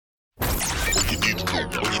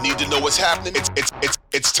When you need to know what's happening,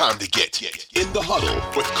 it's time to get in the huddle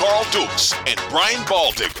with Carl Dukes and Brian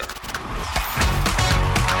Baldinger.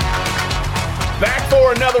 Back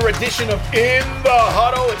for another edition of In the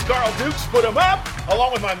Huddle. It's Carl Dukes, put him up,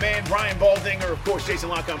 along with my man Brian Baldinger. Of course, Jason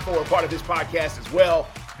Lockon-Ford, part of this podcast as well.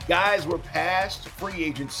 Guys, we're past free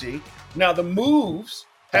agency. Now, the moves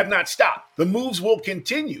have not stopped. The moves will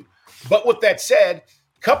continue. But with that said,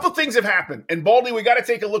 a couple of things have happened. And Baldy, we got to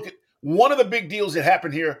take a look at one of the big deals that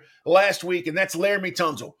happened here last week, and that's Laremy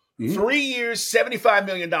Tunsil. 3 years, $75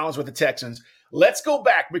 million with the Texans. Let's go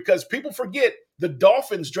back because people forget the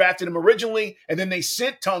Dolphins drafted him originally, and then they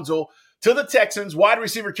sent Tunsil to the Texans. Wide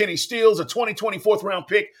receiver Kenny Stills, a 2020 fourth-round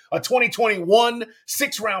pick, a 2021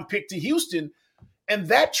 sixth-round pick to Houston. And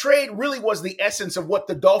that trade really was the essence of what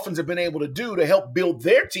the Dolphins have been able to do to help build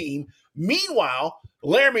their team. Meanwhile,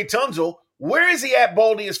 Laremy Tunsil, where is he at,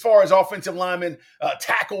 Baldy, as far as offensive lineman,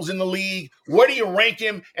 tackles in the league? Where do you rank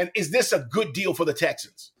him? And is this a good deal for the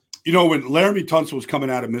Texans? You know, when Laremy Tunsil was coming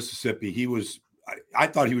out of Mississippi, I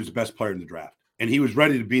thought he was the best player in the draft. And he was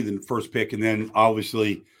ready to be the first pick. And then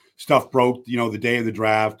obviously stuff broke, the day of the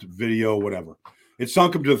draft, video, whatever. It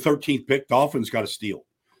sunk him to the 13th pick. Dolphins got a steal.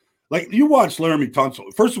 Like, you watch Laremy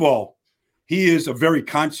Tunsil. First of all, he is a very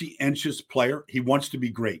conscientious player. He wants to be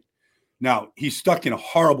great. Now, he's stuck in a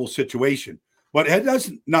horrible situation, but it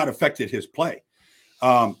has not affected his play.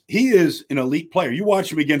 He is an elite player. You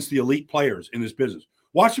watch him against the elite players in this business.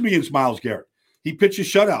 Watch him against Myles Garrett. He pitches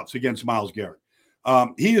shutouts against Myles Garrett.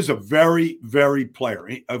 He is a very, very good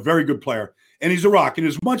player, and he's a rock. And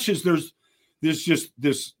as much as there's just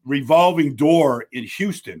this revolving door in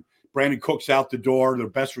Houston, Brandon Cook's out the door, their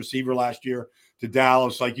best receiver last year to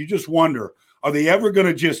Dallas. Like, you just wonder, are they ever going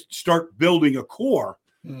to just start building a core?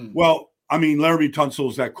 Well, I mean, Laremy Tunsil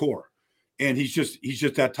is that core, and he's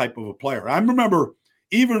just that type of a player. I remember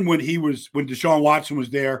even when Deshaun Watson was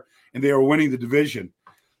there and they were winning the division,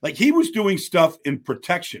 like, he was doing stuff in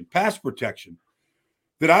protection, pass protection,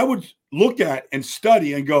 that I would look at and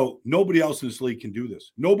study and go, nobody else in this league can do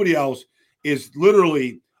this. Nobody else is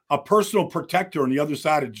literally a personal protector on the other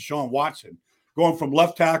side of Deshaun Watson, going from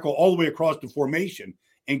left tackle all the way across the formation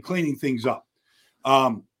and cleaning things up.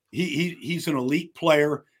 He's an elite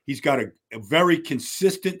player. He's got a very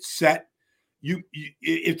consistent set.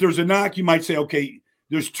 If there's a knock, you might say, okay,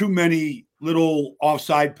 there's too many little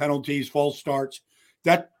offside penalties, false starts.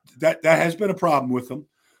 That has been a problem with him.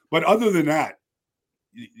 But other than that,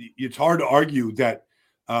 it's hard to argue that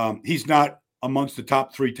he's not amongst the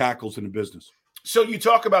top 3 tackles in the business. So you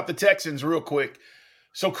talk about the Texans real quick.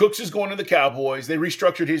 So Cooks is going to the Cowboys. They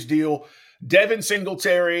restructured his deal. Devin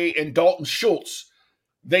Singletary and Dalton Schultz,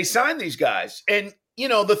 they signed these guys. And,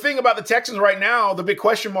 the thing about the Texans right now, the big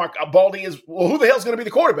question mark, Baldy, is, well, who the hell's going to be the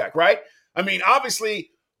quarterback, right? I mean, obviously,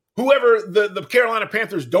 whoever the Carolina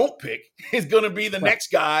Panthers don't pick is going to be the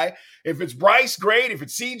next guy. If it's Bryce, great. If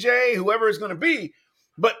it's CJ, whoever it's going to be.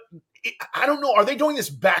 But I don't know. Are they doing this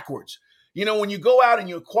backwards? When you go out and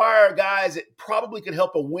you acquire guys that probably could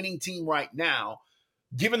help a winning team right now,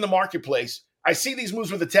 given the marketplace, I see these moves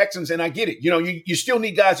with the Texans, and I get it. You still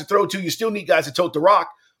need guys to throw to. You still need guys to tote the rock.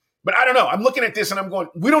 But I don't know. I'm looking at this, and I'm going,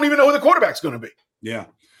 we don't even know who the quarterback's going to be. Yeah.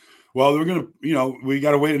 Well, we're going to, we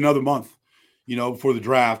got to wait another month, for the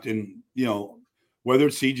draft. And, whether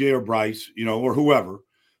it's CJ or Bryce, or whoever,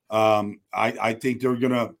 I think they're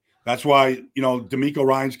going to – that's why, D'Amico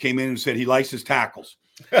Ryans came in and said he likes his tackles.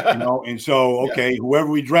 And so, okay,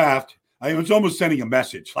 whoever we draft, it's almost sending a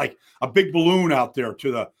message, like a big balloon out there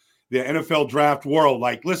to the NFL draft world.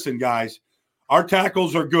 Like, listen, guys, our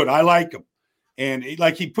tackles are good. I like them. And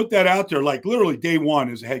he put that out there, like literally day one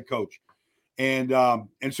as a head coach. And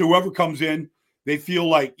so whoever comes in, they feel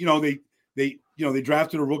like, they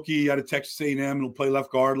drafted a rookie out of Texas A&M and will play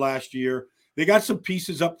left guard last year. They got some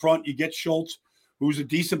pieces up front. You get Schultz, who's a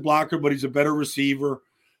decent blocker, but he's a better receiver.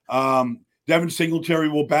 Devin Singletary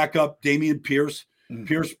will back up Dameon Pierce.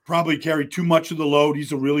 Pierce probably carried too much of the load.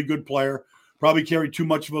 He's a really good player. Probably carried too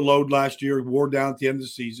much of a load last year, wore down at the end of the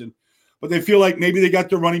season. But they feel like maybe they got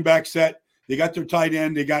their running back set. They got their tight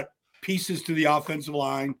end. They got pieces to the offensive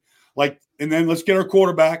line. And then let's get our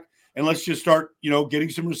quarterback, and let's just start, getting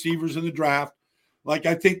some receivers in the draft.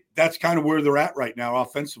 I think that's kind of where they're at right now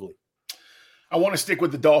offensively. I want to stick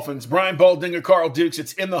with the Dolphins. Brian Baldinger, Carl Dukes.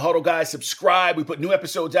 It's In the Huddle, guys. Subscribe. We put new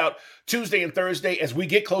episodes out Tuesday and Thursday. As we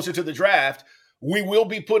get closer to the draft, we will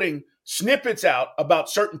be putting snippets out about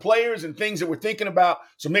certain players and things that we're thinking about.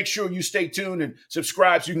 So make sure you stay tuned and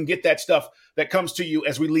subscribe so you can get that stuff that comes to you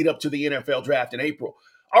as we lead up to the NFL draft in April.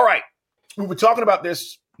 All right. We were talking about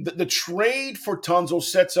this. The trade for Tunsil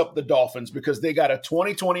sets up the Dolphins because they got a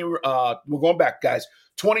 2020, we're going back, guys,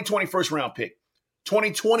 2020 first round pick,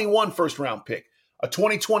 2021 first-round pick, a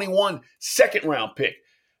 2021 second-round pick.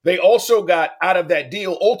 They also got out of that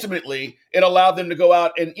deal. Ultimately, it allowed them to go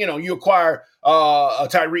out and, you acquire a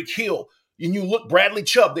Tyreek Hill. And you look, Bradley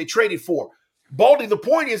Chubb, they traded for. Baldy, the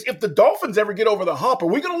point is, if the Dolphins ever get over the hump, are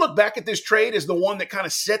we going to look back at this trade as the one that kind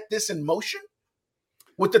of set this in motion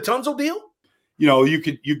with the Tunsil deal?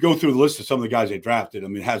 You go through the list of some of the guys they drafted. I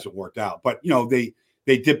mean, it hasn't worked out. But,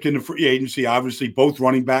 they dipped into free agency. Obviously, both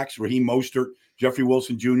running backs, Raheem Mostert, Jeffrey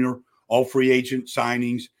Wilson Jr., all free agent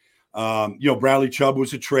signings. Bradley Chubb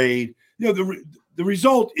was a trade. The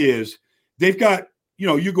result is they've got,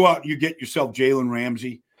 you go out and you get yourself Jalen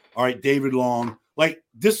Ramsey, all right, David Long. Like,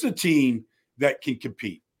 this is a team that can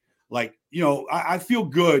compete. Like, I feel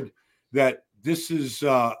good that this is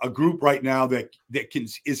a group right now that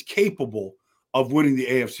is capable of winning the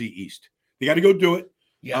AFC East. They got to go do it.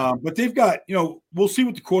 Yeah. But they've got, we'll see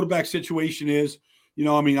what the quarterback situation is.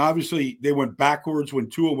 Obviously they went backwards when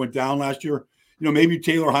Tua went down last year. Maybe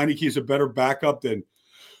Taylor Heineke is a better backup than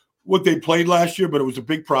what they played last year, but it was a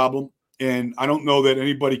big problem. And I don't know that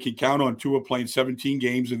anybody can count on Tua playing 17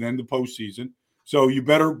 games and then the postseason. So you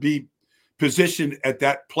better be positioned at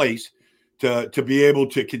that place to be able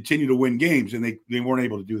to continue to win games. And they weren't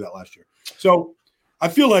able to do that last year. So I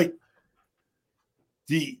feel like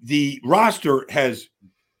the roster has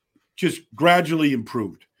just gradually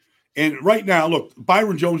improved. And right now, look,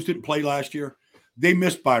 Byron Jones didn't play last year. They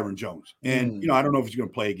missed Byron Jones. And, I don't know if he's going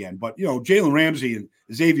to play again. But, Jalen Ramsey and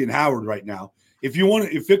Xavier Howard right now, if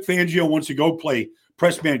Vic Fangio wants to go play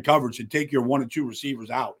press man coverage and take your 1 or 2 receivers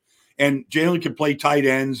out, and Jalen can play tight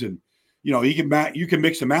ends and, you can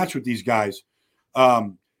mix and match with these guys.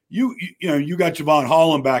 You got Javon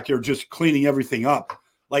Holland back here just cleaning everything up.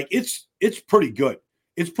 Like, it's pretty good.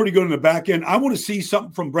 It's pretty good in the back end. I want to see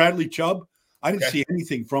something from Bradley Chubb. I didn't see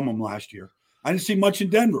anything from him last year. I didn't see much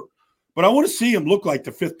in Denver. But I want to see him look like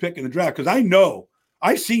the 5th pick in the draft because I know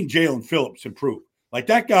I've seen Jalen Phillips improve. Like,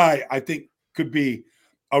 that guy, I think, could be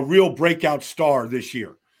a real breakout star this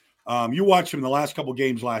year. You watch him in the last couple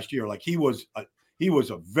games last year. Like, he was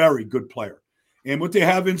a very good player. And what they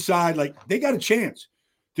have inside, like, they got a chance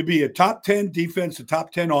to be a top 10 defense, a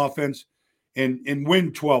top 10 offense, and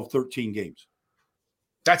win 12, 13 games.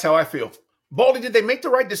 That's how I feel. Baldy, did they make the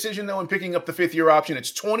right decision, though, in picking up the 5th-year option?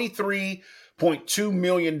 It's $23.2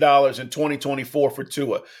 million in 2024 for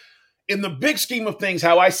Tua. In the big scheme of things,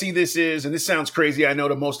 how I see this is, and this sounds crazy, I know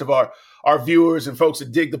to most of our viewers and folks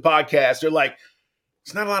that dig the podcast, they're like,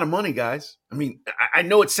 it's not a lot of money, guys. I mean, I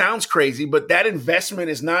know it sounds crazy, but that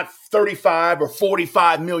investment is not $35 or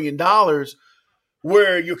 $45 million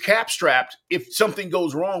where you're cap strapped if something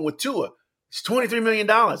goes wrong with Tua. It's $23 million.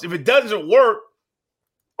 If it doesn't work,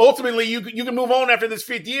 ultimately, you can move on after this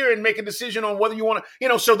 5th year and make a decision on whether you want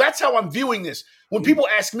to, so that's how I'm viewing this. When people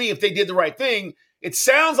ask me if they did the right thing, it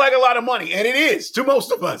sounds like a lot of money, and it is to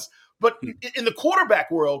most of us. But in the quarterback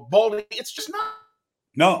world, Baldy, it's just not.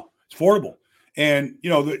 No, it's affordable. And,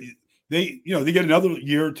 they get another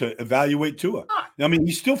year to evaluate Tua. I mean,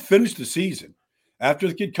 he still finished the season after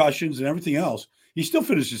the concussions and everything else. He still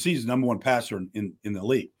finished the season number 1 passer in the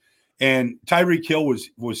league. And Tyreek Hill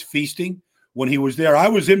was feasting when he was there. I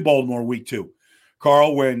was in Baltimore week 2,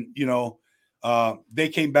 Carl, when, they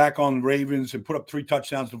came back on the Ravens and put up 3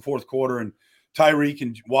 touchdowns in the 4th quarter, and Tyreek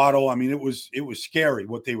and Waddle. I mean, it was scary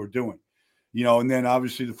what they were doing, and then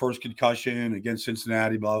obviously the first concussion against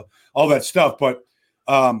Cincinnati, blah, all that stuff. But,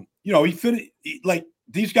 he finished like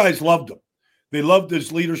these guys loved him. They loved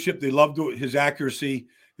his leadership. They loved his accuracy.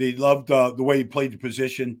 They loved the way he played the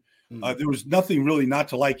position. There was nothing really not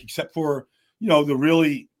to like except for, the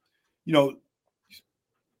really,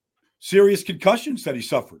 serious concussions that he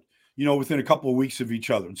suffered, within a couple of weeks of each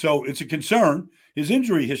other. And so it's a concern. His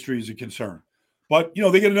injury history is a concern. But,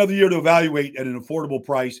 they get another year to evaluate at an affordable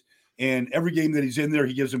price. And every game that he's in there,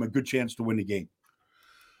 he gives them a good chance to win the game.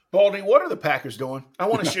 Baldy, what are the Packers doing? I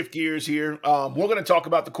want to shift gears here. We're going to talk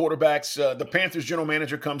about the quarterbacks. The Panthers general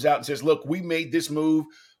manager comes out and says, look, we made this move.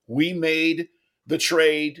 We made the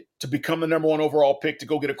trade to become the number 1 overall pick to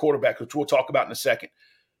go get a quarterback, which we'll talk about in a second.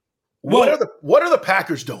 What are the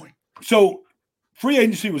Packers doing? So free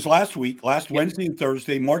agency was last Wednesday and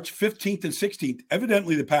Thursday, March 15th and 16th.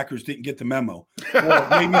 Evidently, the Packers didn't get the memo. Or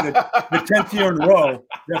maybe the 10th year in a row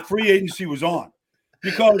that free agency was on,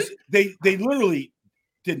 because they literally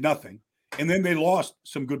did nothing. And then they lost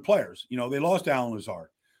some good players. They lost Allen Lazard.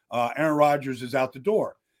 Aaron Rodgers is out the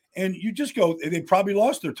door. And you just go, they probably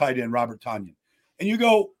lost their tight end, Robert Tonyan. And you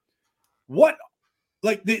go, what?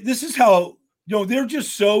 Like, this is how, they're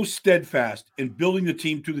just so steadfast in building the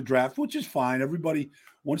team to the draft, which is fine. Everybody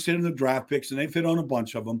wants to hit in the draft picks, and they've hit on a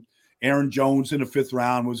bunch of them. Aaron Jones in the 5th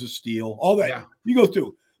round was a steal. All that. Yeah. You go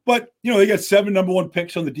through. But, they got 7 number 1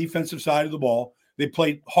 picks on the defensive side of the ball. They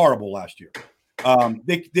played horrible last year.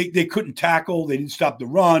 They couldn't tackle. They didn't stop the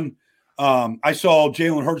run. I saw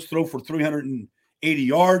Jalen Hurts throw for 380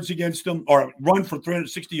 yards against them, or run for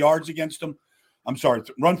 360 yards against them. I'm sorry,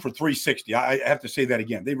 run for 360. I have to say that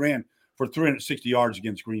again. They ran for 360 yards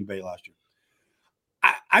against Green Bay last year.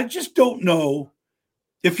 I just don't know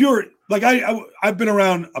if you're like I've been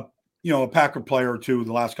around a Packer player or two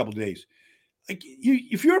the last couple of days. Like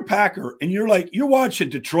if you're a Packer and you're watching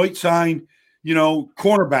Detroit sign,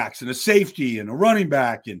 cornerbacks and a safety and a running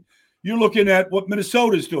back, and you're looking at what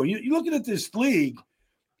Minnesota's doing. You're looking at this league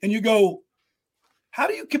and you go, how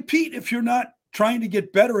do you compete if you're not trying to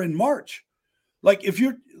get better in March? Like if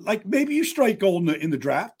you're like, maybe you strike gold in the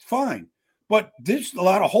draft, fine. But there's a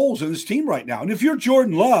lot of holes in this team right now. And if you're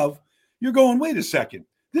Jordan Love, you're going, wait a second.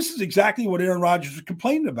 This is exactly what Aaron Rodgers was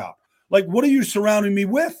complaining about. Like, what are you surrounding me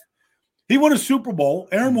with? He won a Super Bowl.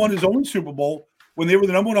 Aaron won his own Super Bowl when they were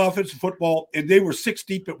the number 1 offense in football, and they were 6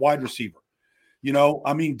 deep at wide receiver.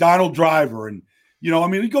 Donald Driver, and,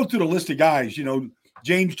 you go through the list of guys,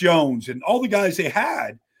 James Jones and all the guys they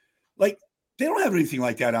had, like, they don't have anything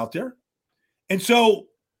like that out there. And so,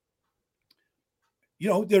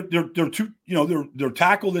 their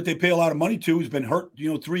tackle that they pay a lot of money to has been hurt,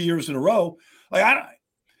 3 years in a row. Like,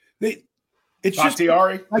 it's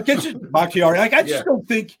Bakhtiari? Bakhtiari. Like, I just don't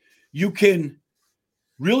think you can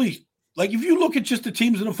really, like, if you look at just the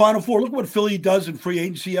teams in the Final Four, look at what Philly does in free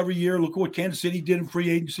agency every year. Look at what Kansas City did in free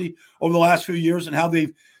agency over the last few years and how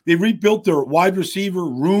they rebuilt their wide receiver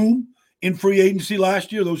room in free agency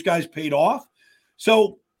last year. Those guys paid off.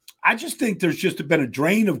 So I just think there's just been a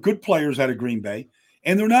drain of good players out of Green Bay,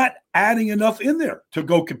 and they're not adding enough in there to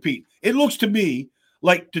go compete. It looks to me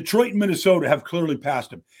like Detroit and Minnesota have clearly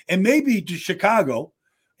passed them. And maybe to Chicago,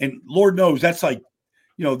 and Lord knows that's like,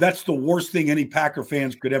 that's the worst thing any Packer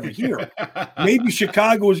fans could ever hear. Maybe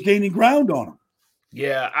Chicago is gaining ground on them.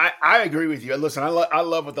 Yeah, I agree with you. Listen, I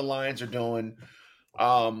love what the Lions are doing.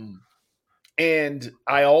 And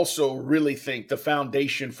I also really think the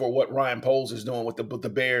foundation for what Ryan Poles is doing with the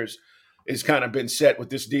Bears is kind of been set with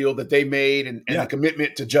this deal that they made and the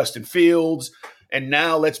commitment to Justin Fields. And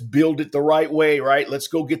now let's build it the right way, right? Let's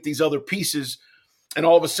go get these other pieces. And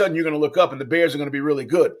all of a sudden you're going to look up and the Bears are going to be really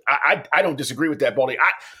good. I don't disagree with that, Baldy.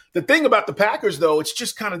 The thing about the Packers, though, it's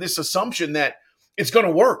just kind of this assumption that it's going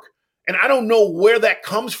to work. And I don't know where that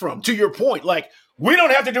comes from, to your point. Like, we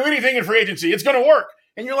don't have to do anything in free agency. It's going to work.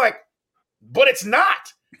 And you're like, but it's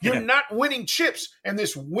not. You're not winning chips. And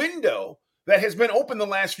this window that has been open the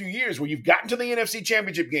last few years where you've gotten to the NFC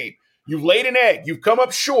Championship game, you've laid an egg, you've come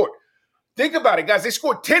up short. Think about it, guys. They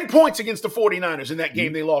scored 10 points against the 49ers in that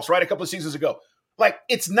game they lost, right, a couple of seasons ago. Like,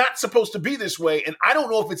 it's not supposed to be this way. And I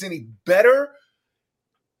don't know if it's any better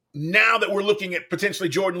now that we're looking at potentially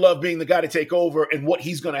Jordan Love being the guy to take over and what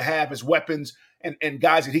he's going to have as weapons and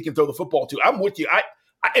guys that he can throw the football to. I'm with you.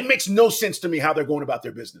 It makes no sense to me how they're going about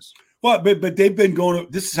their business. Well, but they've been going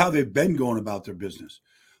 – this is how they've been going about their business.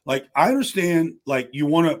 Like, I understand, like, you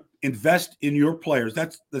want to invest in your players.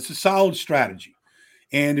 That's a solid strategy.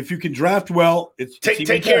 And if you can draft well, it's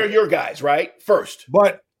take care of your guys, right, first.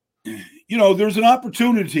 But, there's an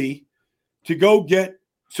opportunity to go get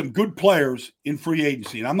some good players in free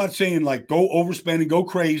agency. And I'm not saying, like, go overspend and go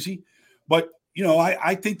crazy. But,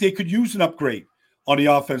 I think they could use an upgrade on the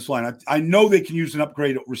offense line. I know they can use an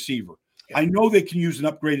upgrade at receiver. Yeah. I know they can use an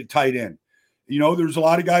upgrade at tight end. There's a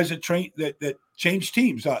lot of guys that change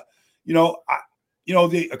teams. A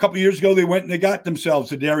couple of years ago, they went and they got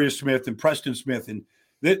themselves a Darius Smith and Preston Smith, and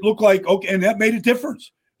it looked like, okay, and that made a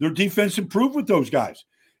difference. Their defense improved with those guys.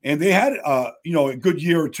 And they had, a good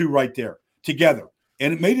year or two right there together,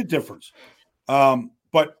 and it made a difference.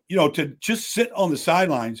 But to just sit on the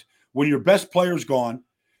sidelines when your best player's gone,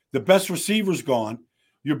 the best receiver's gone,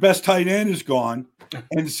 your best tight end is gone,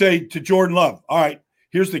 and say to Jordan Love, all right,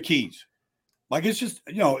 here's the keys. Like, it's just,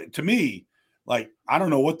 to me, like, I don't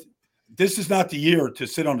know this is not the year to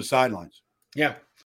sit on the sidelines. Yeah.